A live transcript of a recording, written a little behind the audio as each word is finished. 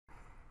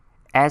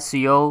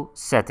SEO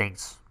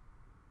settings.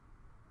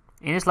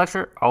 In this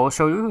lecture, I will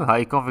show you how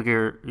you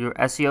configure your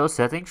SEO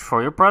settings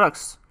for your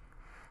products.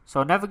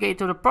 So navigate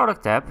to the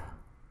product tab,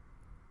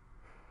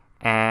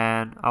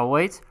 and I'll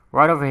wait.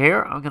 Right over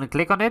here, I'm going to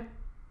click on it,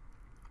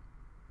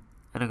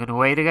 and I'm going to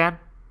wait again.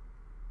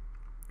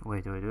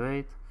 Wait.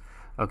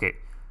 Okay,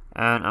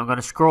 and I'm going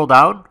to scroll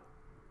down,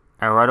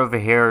 and right over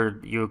here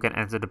you can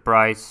enter the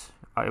price.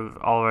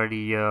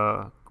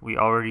 We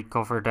already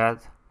covered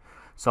that.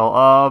 So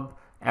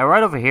and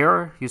right over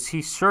here you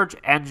see search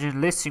engine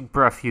listing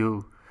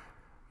preview.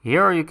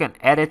 Here you can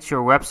edit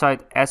your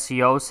website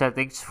SEO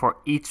settings for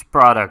each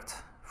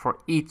product.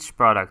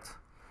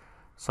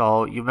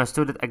 So you must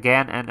do that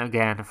again and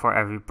again for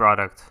every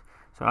product.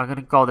 So I'm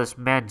gonna call this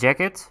man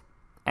jacket,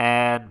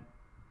 and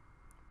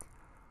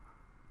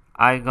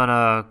I'm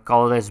gonna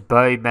call this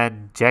boy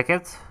man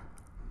jacket.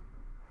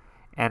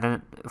 And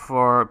then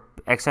for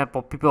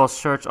example, people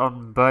search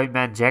on boy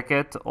man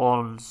jacket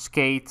on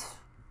skate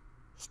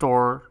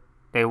store,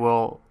 they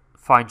will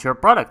find your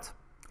product.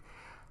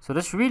 So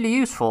that's really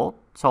useful.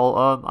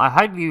 So I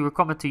highly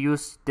recommend to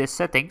use these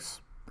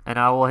settings, and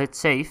I will hit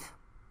save.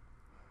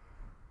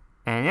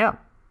 And yeah,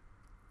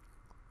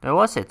 that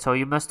was it. So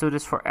you must do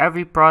this for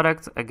every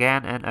product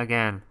again and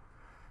again.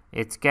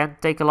 It can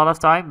take a lot of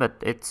time, but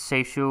it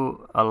saves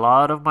you a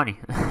lot of money.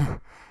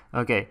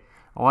 Okay,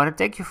 I want to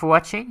thank you for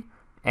watching,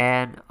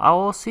 and I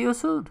will see you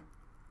soon.